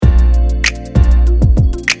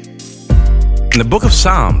In the book of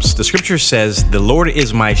Psalms, the scripture says, "The Lord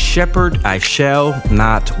is my shepherd, I shall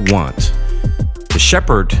not want." The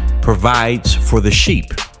shepherd provides for the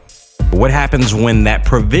sheep. But what happens when that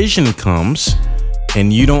provision comes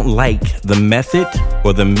and you don't like the method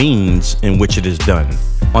or the means in which it is done?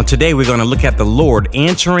 On today, we're going to look at the Lord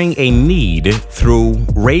answering a need through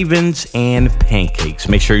ravens and pancakes.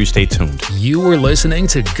 Make sure you stay tuned. You are listening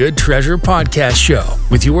to Good Treasure Podcast Show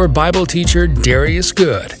with your Bible teacher, Darius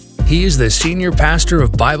Good. He is the senior pastor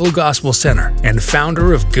of Bible Gospel Center and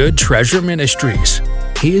founder of Good Treasure Ministries.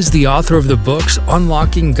 He is the author of the books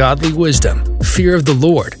Unlocking Godly Wisdom, Fear of the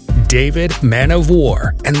Lord, David, Man of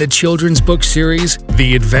War, and the children's book series,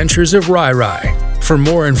 The Adventures of Rai Rai. For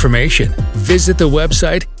more information, visit the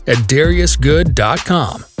website at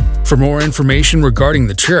dariusgood.com. For more information regarding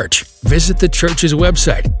the church, visit the church's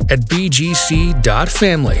website at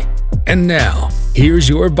bgc.family. And now, here's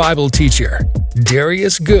your Bible teacher,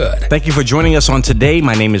 Darius Good. Thank you for joining us on today.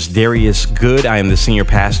 My name is Darius Good. I am the senior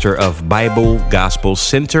pastor of Bible Gospel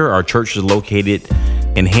Center. Our church is located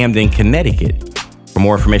in Hamden, Connecticut. For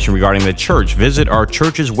more information regarding the church, visit our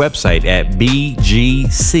church's website at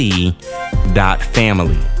bgc.family.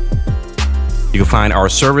 You can find our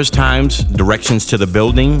service times, directions to the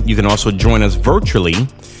building. You can also join us virtually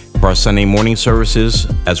for our Sunday morning services,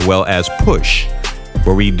 as well as Push,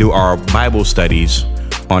 where we do our Bible studies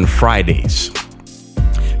on Fridays.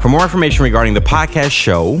 For more information regarding the podcast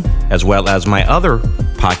show, as well as my other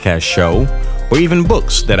podcast show, or even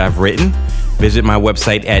books that I've written, visit my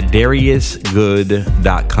website at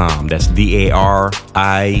dariusgood.com. That's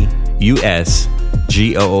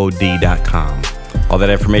dariusgood.com. All that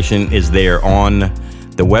information is there on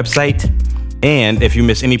the website. And if you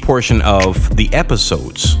miss any portion of the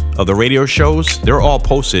episodes of the radio shows, they're all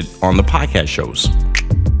posted on the podcast shows.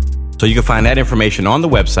 So you can find that information on the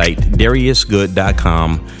website,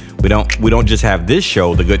 dariusgood.com. We don't just have this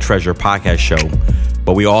show, the Good Treasure Podcast Show,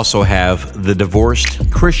 but we also have the Divorced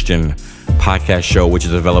Christian Podcast Show, which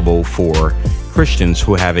is available for Christians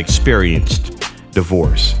who have experienced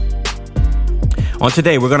divorce. On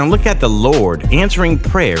today, we're going to look at the Lord answering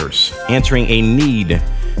prayers, answering a need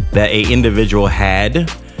that an individual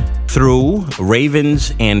had through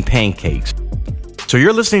ravens and pancakes. So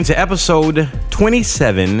you're listening to episode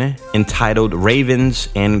 27 entitled Ravens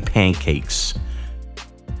and Pancakes.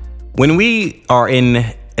 When we are in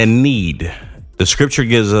a need, the scripture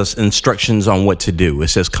gives us instructions on what to do. It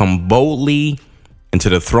says, "Come boldly into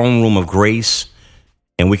the throne room of grace,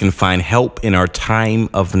 and we can find help in our time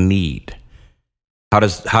of need."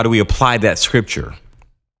 How do we apply that scripture?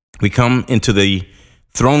 We come into the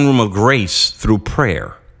throne room of grace through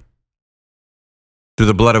prayer. Through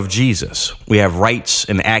the blood of Jesus, we have rights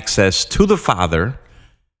and access to the Father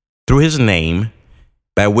through his name,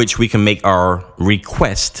 by which we can make our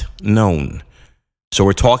request known. So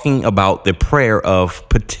we're talking about the prayer of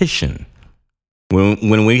petition.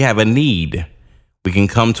 When we have a need, we can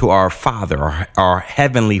come to our Father, our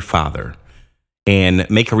Heavenly Father, and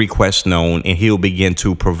make a request known, and he'll begin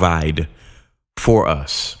to provide for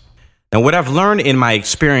us. Now, what I've learned in my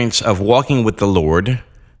experience of walking with the Lord,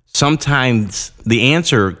 sometimes the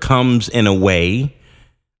answer comes in a way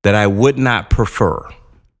that I would not prefer.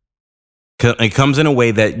 It comes in a way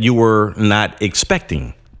that you were not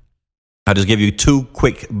expecting. I'll just give you two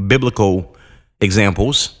quick biblical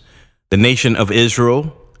examples. The nation of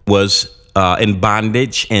Israel was in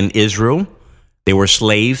bondage in Israel. They were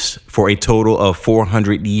slaves for a total of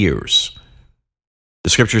 400 years. The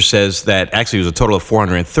scripture says that actually it was a total of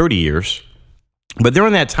 430 years. But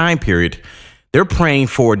during that time period, they're praying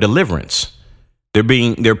for deliverance.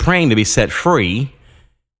 They're praying to be set free,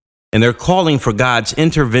 and they're calling for God's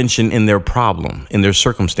intervention in their problem, in their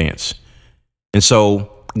circumstance. And so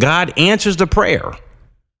God answers the prayer,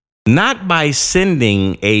 not by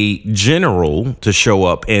sending a general to show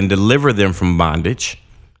up and deliver them from bondage.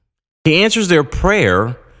 He answers their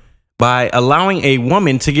prayer by allowing a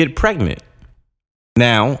woman to get pregnant.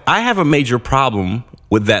 Now, I have a major problem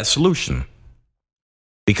with that solution,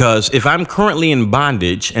 because if I'm currently in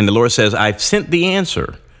bondage and the Lord says, "I've sent the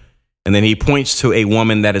answer," and then he points to a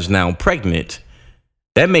woman that is now pregnant,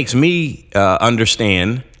 that makes me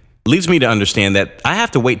leads me to understand that I have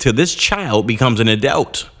to wait till this child becomes an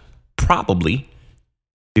adult, probably,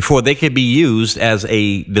 before they could be used as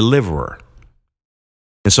a deliverer.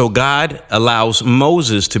 And so God allows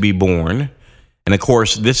Moses to be born. And of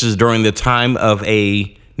course, this is during the time of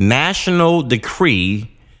a national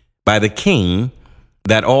decree by the king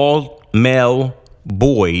that all male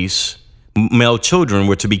children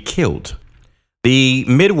were to be killed. The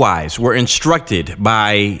midwives were instructed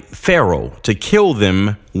by Pharaoh to kill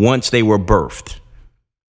them once they were birthed.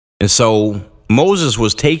 And so Moses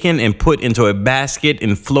was taken and put into a basket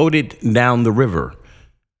and floated down the river,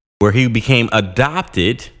 where he became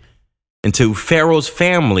adopted into Pharaoh's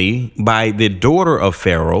family by the daughter of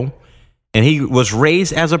Pharaoh, and he was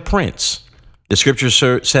raised as a prince. The scripture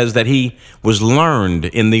says that he was learned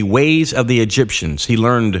in the ways of the Egyptians. He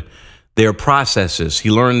learned their processes.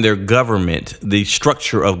 He learned their government, the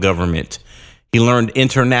structure of government. He learned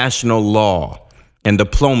international law and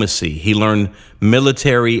diplomacy. He learned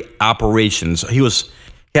military operations. He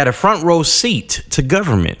had a front row seat to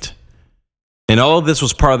government. And all of this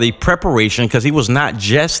was part of the preparation, because he was not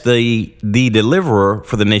just the deliverer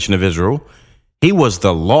for the nation of Israel. He was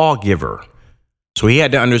the lawgiver. So he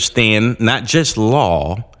had to understand not just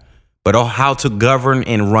law, but how to govern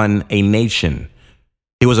and run a nation.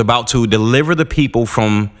 He was about to deliver the people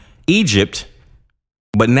from Egypt,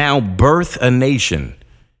 but now birth a nation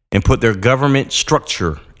and put their government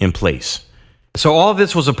structure in place. So all of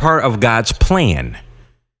this was a part of God's plan.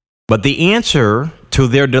 But the answer to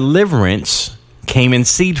their deliverance came in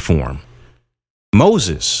seed form.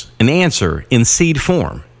 Moses, an answer in seed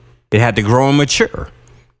form. It had to grow and mature.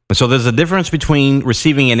 And so there's a difference between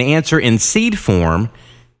receiving an answer in seed form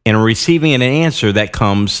and receiving an answer that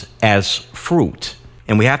comes as fruit.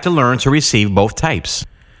 And we have to learn to receive both types.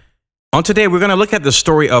 On today, we're going to look at the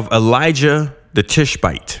story of Elijah the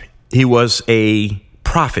Tishbite. He was a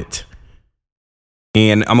prophet.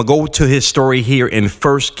 And I'm going to go to his story here in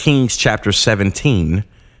 1 Kings chapter 17.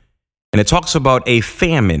 And it talks about a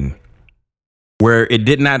famine where it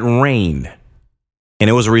did not rain. And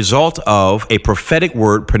it was a result of a prophetic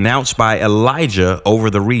word pronounced by Elijah over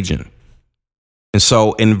the region. And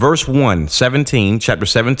so in verse 1, chapter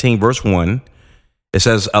 17, verse 1, it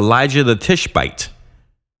says, Elijah the Tishbite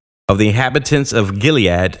of the inhabitants of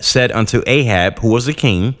Gilead said unto Ahab, who was the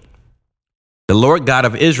king, the Lord God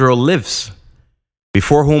of Israel lives,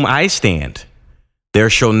 before whom I stand. There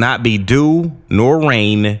shall not be dew nor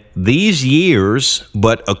rain these years,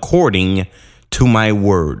 but according to my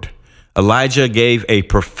word. Elijah gave a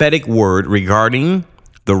prophetic word regarding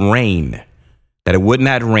the rain, that it would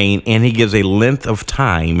not rain, and he gives a length of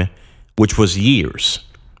time, which was years.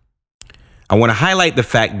 I want to highlight the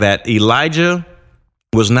fact that Elijah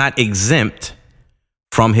was not exempt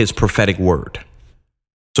from his prophetic word.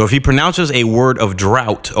 So if he pronounces a word of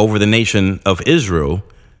drought over the nation of Israel,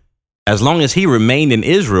 as long as he remained in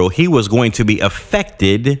Israel, he was going to be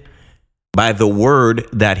affected by the word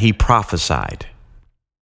that he prophesied.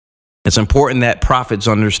 It's important that prophets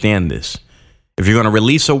understand this. If you're going to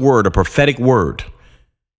release a word, a prophetic word,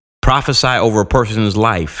 prophesy over a person's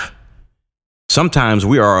life, sometimes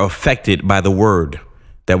we are affected by the word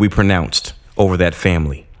that we pronounced over that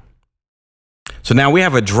family. So now we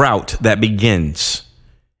have a drought that begins,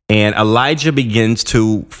 and Elijah begins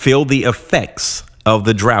to feel the effects of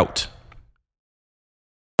the drought.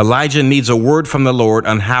 Elijah needs a word from the Lord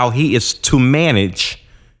on how he is to manage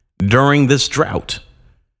during this drought.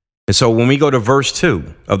 And so when we go to verse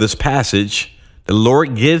 2 of this passage, the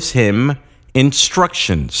Lord gives him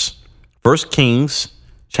instructions. 1 Kings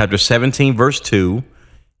chapter 17, verse 2,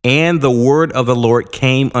 and the word of the Lord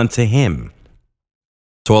came unto him.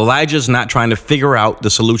 So Elijah's not trying to figure out the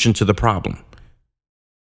solution to the problem.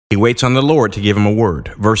 He waits on the Lord to give him a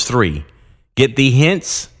word. Verse 3, get thee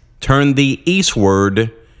hence, turn thee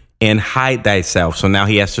eastward, and hide thyself. So now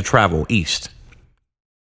he has to travel east.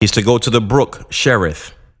 He's to go to the brook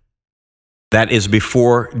Cherith. That is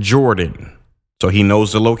before Jordan. So he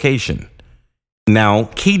knows the location. Now,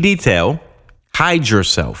 key detail, hide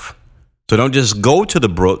yourself. So don't just go to the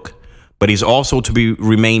brook, but he's also to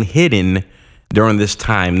remain hidden during this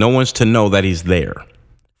time. No one's to know that he's there.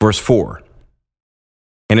 Verse 4,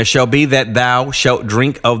 and it shall be that thou shalt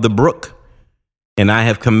drink of the brook, and I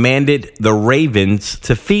have commanded the ravens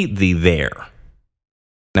to feed thee there.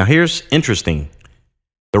 Now here's interesting.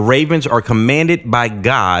 The ravens are commanded by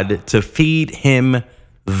God to feed him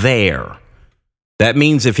there. That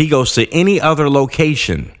means if he goes to any other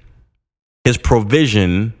location, his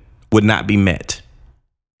provision would not be met.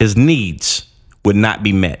 His needs would not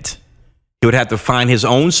be met. He would have to find his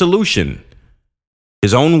own solution,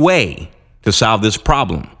 his own way to solve this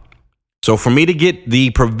problem. So for me to get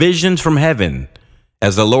the provisions from heaven,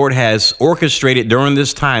 as the Lord has orchestrated during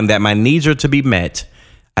this time that my needs are to be met,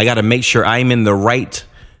 I got to make sure I'm in the right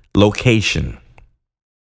location.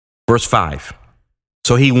 Verse 5.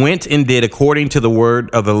 So he went and did according to the word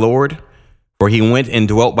of the Lord, for he went and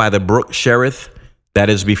dwelt by the brook Cherith, that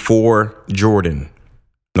is before Jordan.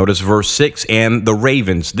 Notice verse 6, and the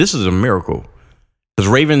ravens. This is a miracle, because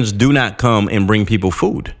ravens do not come and bring people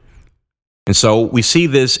food. And so we see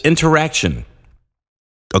this interaction.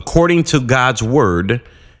 According to God's word,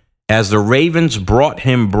 as the ravens brought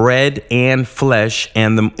him bread and flesh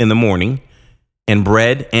in the morning, and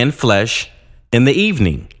bread and flesh in the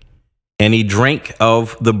evening, and he drank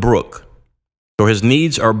of the brook. So his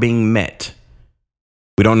needs are being met.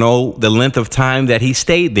 We don't know the length of time that he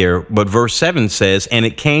stayed there, but verse 7 says, and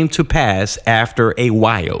it came to pass after a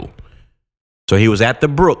while. So he was at the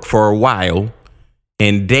brook for a while,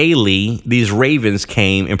 and daily these ravens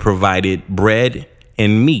came and provided bread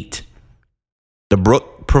and meat. The brook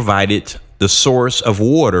provided the source of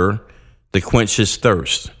water to quench his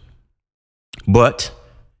thirst. But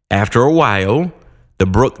after a while, the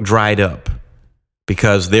brook dried up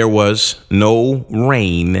because there was no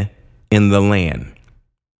rain in the land.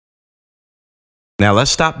 Now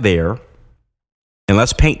let's stop there and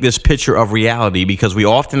let's paint this picture of reality, because we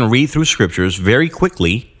often read through scriptures very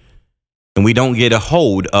quickly and we don't get a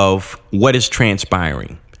hold of what is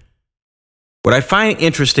transpiring. What I find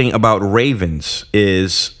interesting about ravens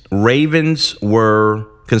is ravens were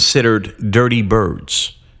considered dirty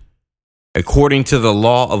birds. According to the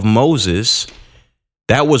law of Moses,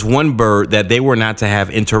 that was one bird that they were not to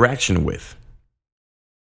have interaction with.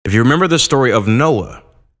 If you remember the story of Noah,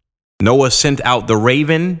 Noah sent out the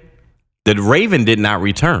raven. The raven did not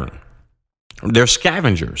return. They're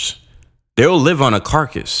scavengers. They'll live on a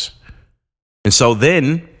carcass. And so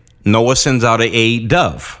then Noah sends out a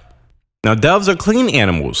dove. Now, doves are clean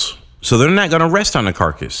animals, so they're not going to rest on the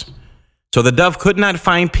carcass. So the dove could not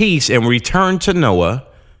find peace and returned to Noah.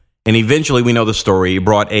 And eventually, we know the story, it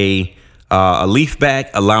brought a leaf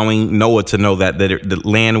back, allowing Noah to know that the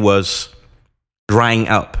land was drying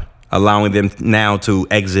up, allowing them now to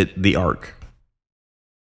exit the ark.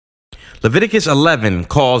 Leviticus 11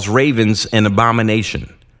 calls ravens an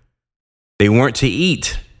abomination. They weren't to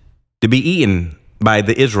be eaten by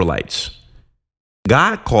the Israelites.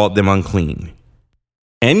 God called them unclean.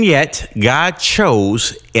 And yet, God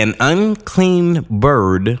chose an unclean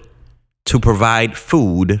bird to provide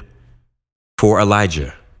food for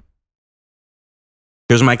Elijah.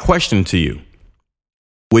 Here's my question to you.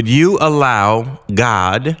 Would you allow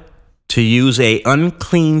God to use an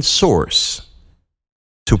unclean source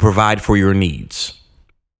to provide for your needs?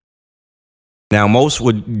 Now, most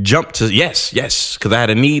would jump to yes, because I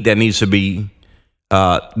had a need that needs to be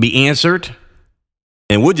answered,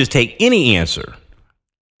 and we'll just take any answer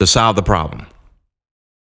to solve the problem.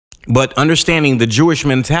 But understanding the Jewish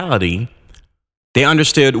mentality, they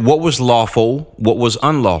understood what was lawful, what was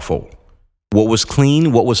unlawful, what was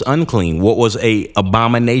clean, what was unclean, what was an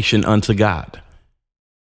abomination unto God.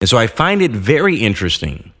 And so I find it very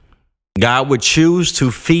interesting. God would choose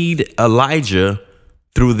to feed Elijah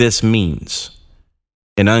through this means,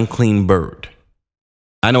 an unclean bird.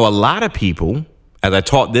 I know a lot of people, as I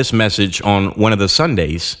taught this message on one of the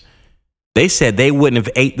Sundays, they said they wouldn't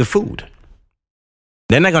have ate the food.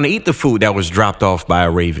 They're not going to eat the food that was dropped off by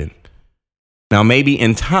a raven. Now, maybe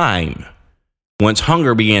in time, once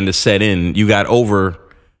hunger began to set in, you got over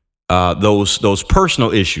those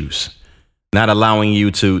personal issues, not allowing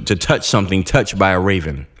you to touch something touched by a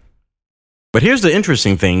raven. But here's the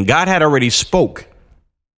interesting thing. God had already spoke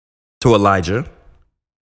to Elijah,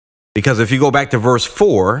 because if you go back to verse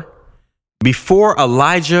 4, before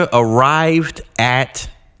Elijah arrived at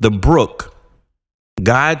the brook,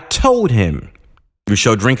 God told him, you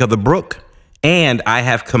shall drink of the brook, and I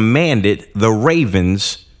have commanded the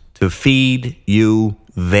ravens to feed you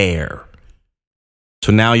there.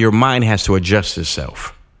 So now your mind has to adjust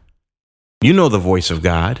itself. You know the voice of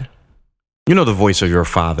God. You know the voice of your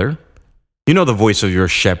Father. You know the voice of your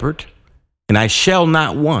shepherd. And I shall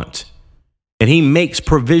not want. And he makes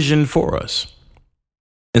provision for us.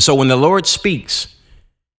 And so when the Lord speaks,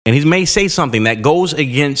 and he may say something that goes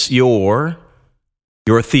against your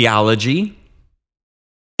theology,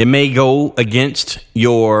 it may go against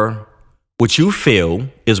what you feel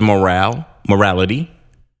is morality.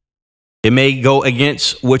 It may go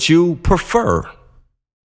against what you prefer,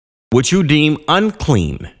 what you deem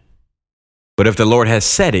unclean. But if the Lord has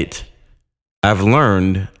said it, I've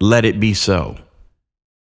learned, let it be so.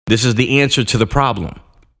 This is the answer to the problem,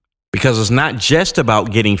 because it's not just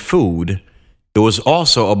about getting food. It was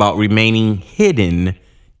also about remaining hidden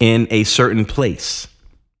in a certain place.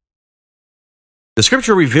 The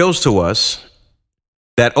scripture reveals to us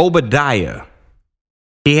that Obadiah,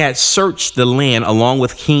 he had searched the land along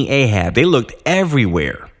with King Ahab. They looked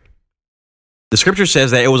everywhere. The scripture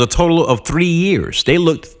says that it was a total of 3 years. They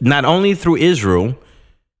looked not only through Israel,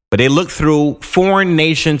 but they looked through foreign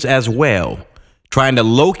nations as well, trying to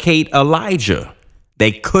locate Elijah.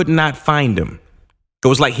 They could not find him. It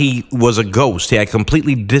was like he was a ghost. He had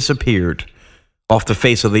completely disappeared off the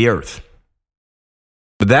face of the earth.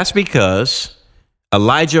 But that's because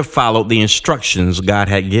Elijah followed the instructions God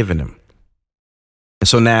had given him. And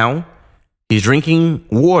so now he's drinking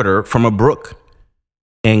water from a brook,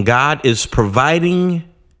 and God is providing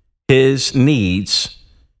his needs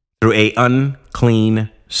through an unclean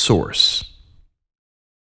source.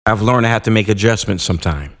 I've learned I have to make adjustments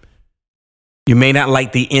sometime. You may not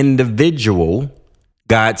like the individual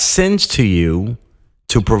God sends to you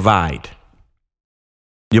to provide.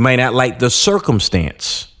 You may not like the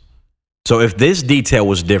circumstance. So if this detail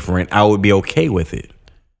was different, I would be okay with it.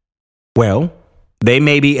 Well, they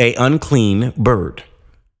may be an unclean bird,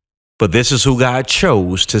 but this is who God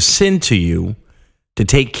chose to send to you to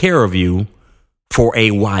take care of you for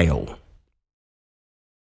a while.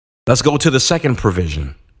 Let's go to the second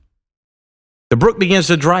provision. The brook begins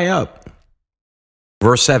to dry up.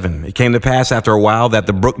 Verse 7, it came to pass after a while that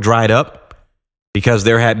the brook dried up because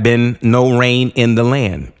there had been no rain in the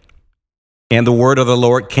land. And the word of the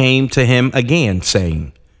Lord came to him again,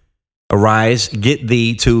 saying, Arise, get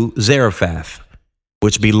thee to Zarephath,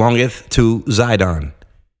 which belongeth to Zidon,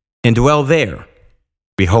 and dwell there.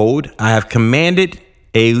 Behold, I have commanded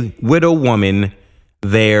a widow woman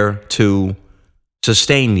there to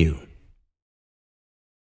sustain you.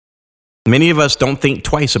 Many of us don't think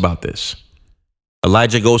twice about this.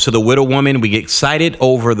 Elijah goes to the widow woman. We get excited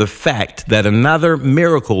over the fact that another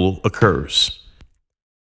miracle occurs.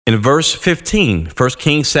 In verse 15, 1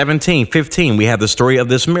 Kings 17:15, we have the story of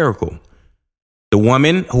this miracle. The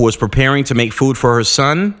woman who was preparing to make food for her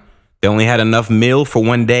son, they only had enough meal for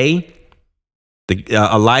one day.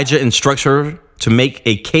 Elijah instructs her to make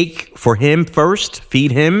a cake for him first,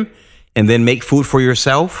 feed him, and then make food for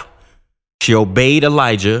yourself. She obeyed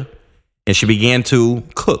Elijah and she began to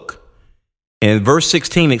cook. And verse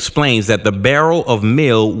 16 explains that the barrel of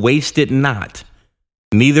meal wasted not,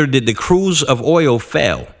 neither did the cruse of oil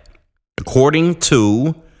fail, according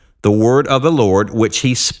to the word of the Lord, which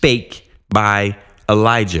he spake by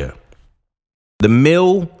Elijah. The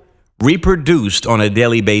meal reproduced on a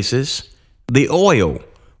daily basis, the oil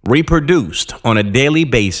reproduced on a daily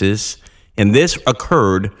basis, and this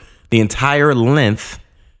occurred the entire length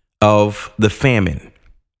of the famine.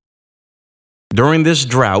 During this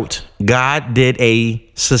drought, God did a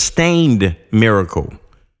sustained miracle.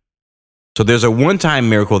 So there's a one-time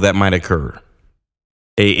miracle that might occur.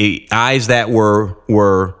 Eyes that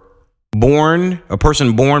were born, a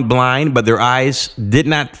person born blind, but their eyes did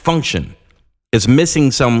not function. It's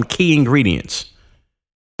missing some key ingredients.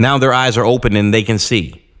 Now their eyes are open and they can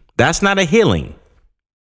see. That's not a healing.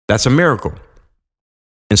 That's a miracle.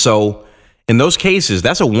 And so in those cases,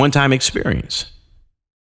 that's a one-time experience.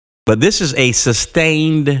 But this is a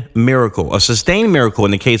sustained miracle. A sustained miracle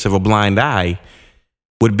in the case of a blind eye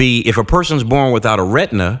would be if a person's born without a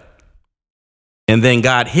retina and then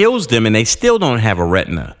God heals them and they still don't have a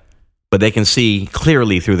retina, but they can see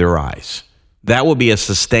clearly through their eyes. That would be a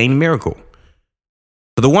sustained miracle.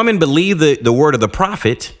 So the woman believed the word of the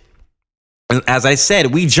prophet. And as I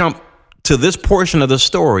said, we jump to this portion of the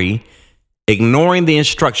story, ignoring the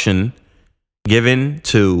instruction given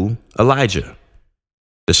to Elijah.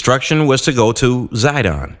 The instruction was to go to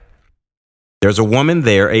Zidon. There's a woman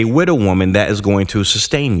there, a widow woman, that is going to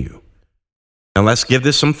sustain you. Now let's give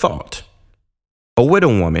this some thought. A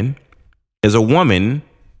widow woman is a woman,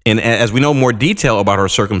 and as we know more detail about her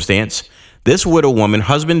circumstance, this widow woman,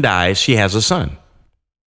 husband dies, she has a son.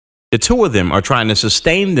 The two of them are trying to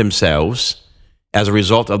sustain themselves as a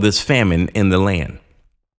result of this famine in the land.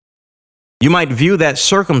 You might view that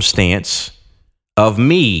circumstance of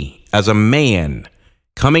me as a man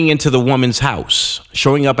coming into the woman's house,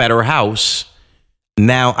 showing up at her house.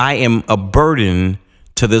 Now I am a burden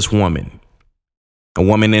to this woman, a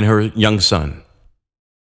woman and her young son.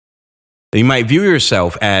 You might view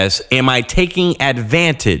yourself as, am I taking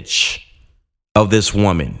advantage of this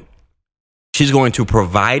woman? She's going to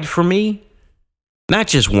provide for me, not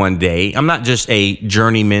just one day. I'm not just a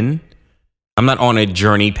journeyman. I'm not on a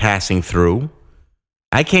journey passing through.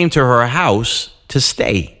 I came to her house to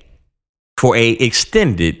stay for an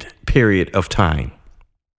extended period of time.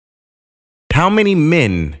 How many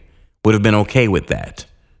men would have been okay with that?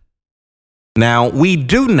 Now, we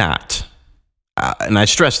do not, and I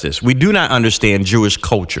stress this, we do not understand Jewish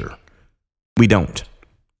culture. We don't.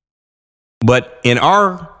 But in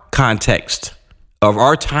our context of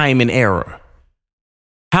our time and era,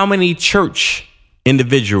 how many church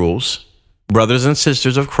individuals, brothers and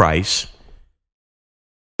sisters of Christ,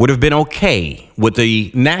 would have been okay with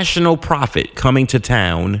the national prophet coming to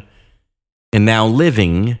town and now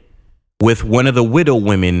living with one of the widow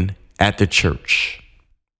women at the church?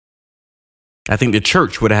 I think the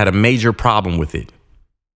church would have had a major problem with it.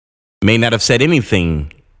 May not have said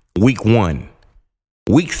anything week one,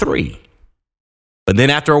 week 3. But then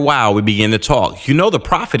after a while, we begin to talk. You know, the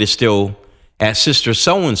prophet is still at Sister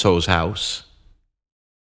So-and-so's house.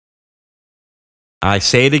 I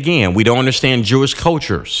say it again. We don't understand Jewish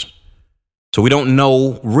cultures. So we don't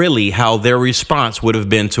know really how their response would have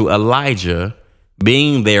been to Elijah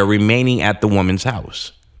being there, remaining at the woman's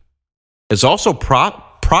house. It's also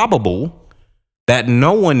probable that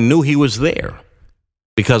no one knew he was there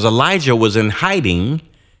because Elijah was in hiding.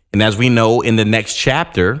 And as we know in the next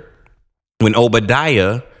chapter, when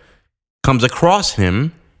Obadiah comes across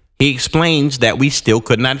him, he explains that we still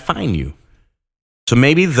could not find you. So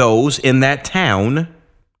maybe those in that town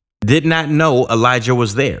did not know Elijah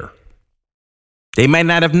was there. They might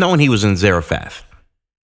not have known he was in Zarephath.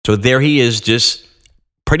 So there he is, just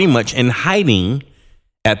pretty much in hiding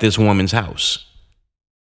at this woman's house.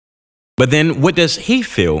 But then what does he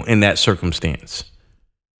feel in that circumstance?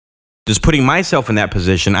 Just putting myself in that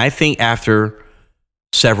position, I think after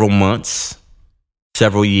several months,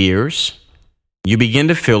 several years, you begin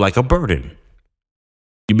to feel like a burden.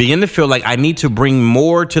 You begin to feel like I need to bring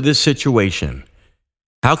more to this situation.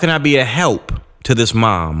 How can I be a help to this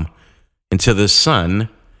mom and to this son,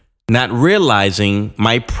 not realizing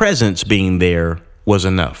my presence being there was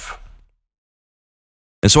enough?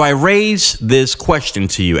 And so I raise this question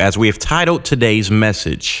to you as we have titled today's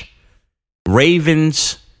message,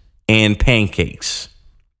 Ravens and Pancakes.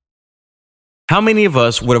 How many of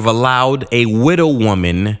us would have allowed a widow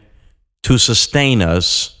woman to sustain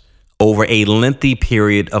us over a lengthy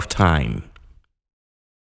period of time?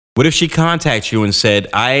 What if she contacts you and said,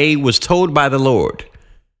 I was told by the Lord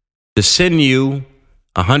to send you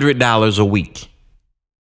 $100 a week,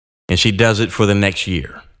 and she does it for the next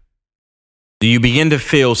year? Do you begin to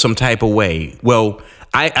feel some type of way? Well,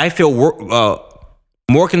 I feel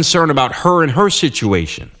more concerned about her and her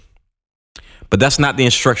situation, but that's not the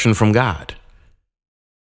instruction from God.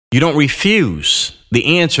 You don't refuse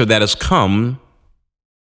the answer that has come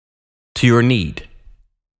to your need,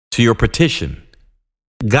 to your petition.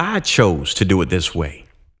 God chose to do it this way.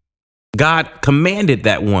 God commanded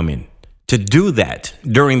that woman to do that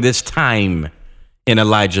during this time in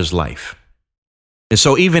Elijah's life. And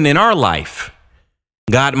so even in our life,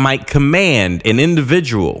 God might command an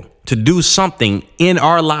individual to do something in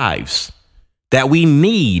our lives that we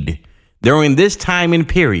need during this time and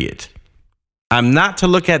period. I'm not to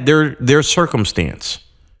look at their circumstance.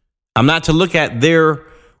 I'm not to look at their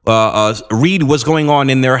read what's going on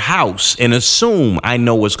in their house and assume I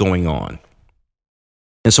know what's going on.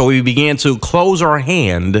 And so we began to close our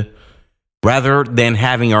hand rather than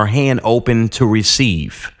having our hand open to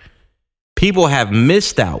receive. People have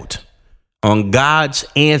missed out on God's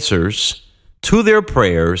answers to their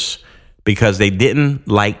prayers because they didn't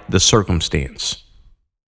like the circumstance.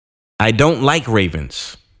 I don't like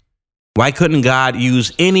ravens. Why couldn't God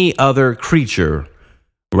use any other creature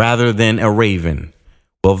rather than a raven?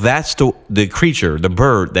 Well, that's the creature, the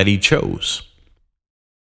bird that he chose.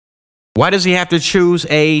 Why does he have to choose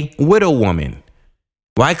a widow woman?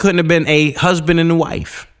 Why couldn't it have been a husband and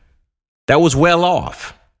wife that was well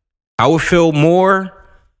off? I'll feel better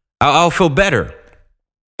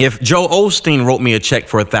if Joe Osteen wrote me a check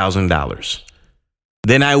for $1,000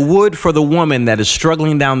 than I would for the woman that is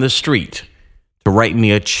struggling down the street to write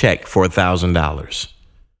me a check for $1,000.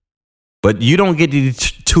 But you don't get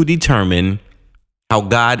to determine how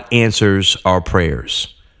God answers our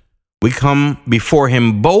prayers. We come before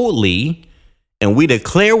him boldly and we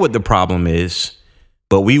declare what the problem is,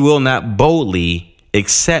 but we will not boldly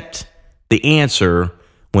accept the answer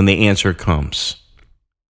when the answer comes.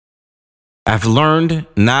 I've learned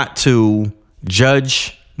not to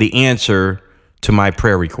judge the answer to my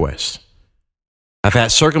prayer request. I've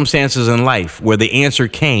had circumstances in life where the answer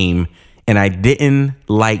came and I didn't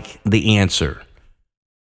like the answer.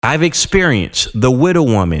 I've experienced the widow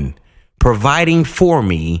woman providing for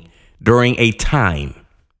me during a time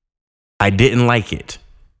I didn't like it.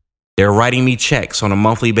 They're writing me checks on a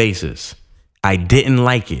monthly basis. I didn't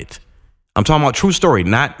like it. I'm talking about true story,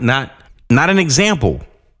 not an example.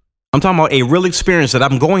 I'm talking about a real experience that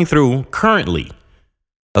I'm going through currently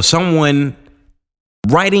of someone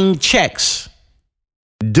writing checks,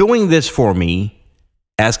 doing this for me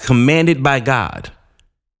as commanded by God.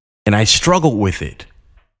 And I struggled with it.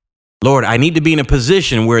 Lord, I need to be in a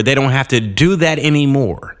position where they don't have to do that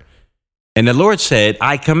anymore. And the Lord said,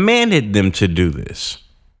 I commanded them to do this.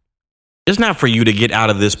 It's not for you to get out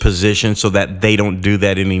of this position so that they don't do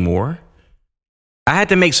that anymore. I had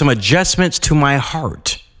to make some adjustments to my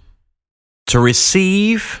heart to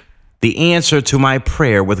receive the answer to my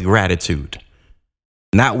prayer with gratitude,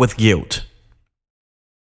 not with guilt.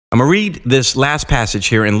 I'm going to read this last passage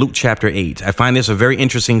here in Luke chapter 8. I find this a very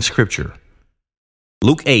interesting scripture.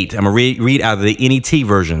 Luke 8, I'm going to read out of the NET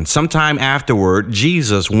version. Sometime afterward,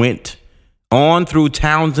 Jesus went on through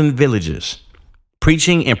towns and villages,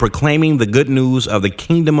 preaching and proclaiming the good news of the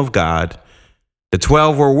kingdom of God. The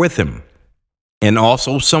 12 were with him, and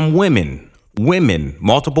also some women,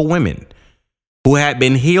 multiple women, who had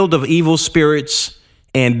been healed of evil spirits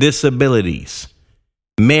and disabilities.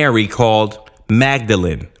 Mary, called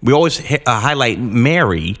Magdalene. We always highlight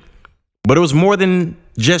Mary, but it was more than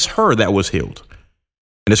just her that was healed.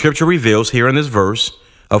 And the scripture reveals here in this verse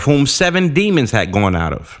of whom 7 demons had gone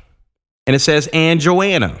out of. And it says, and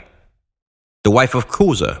Joanna, the wife of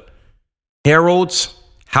Chuza, Herod's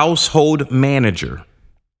household manager.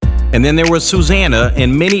 And then there was Susanna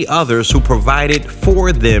and many others who provided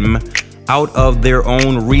for them out of their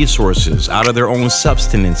own resources, out of their own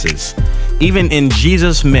substances. Even in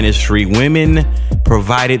Jesus' ministry, women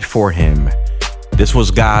provided for him. This was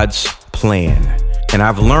God's plan. And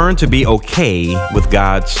I've learned to be okay with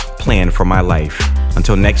God's plan for my life.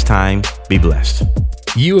 Until next time, be blessed.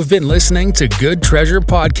 You have been listening to Good Treasure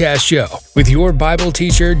Podcast Show with your Bible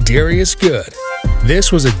teacher, Darius Good.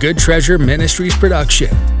 This was a Good Treasure Ministries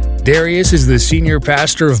production. Darius is the senior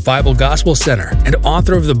pastor of Bible Gospel Center and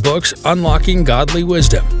author of the books Unlocking Godly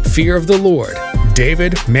Wisdom, Fear of the Lord,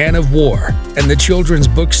 David, Man of War, and the children's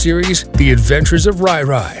book series, The Adventures of Rai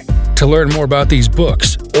Rai. To learn more about these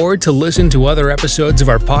books or to listen to other episodes of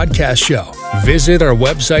our podcast show, visit our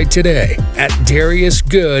website today at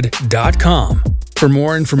dariusgood.com. For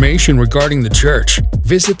more information regarding the church,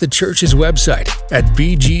 visit the church's website at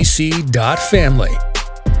bgc.family.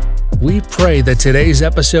 We pray that today's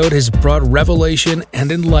episode has brought revelation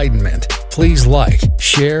and enlightenment. Please like,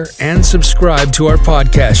 share, and subscribe to our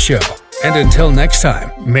podcast show. And until next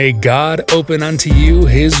time, may God open unto you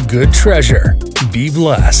his good treasure. Be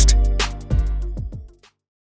blessed.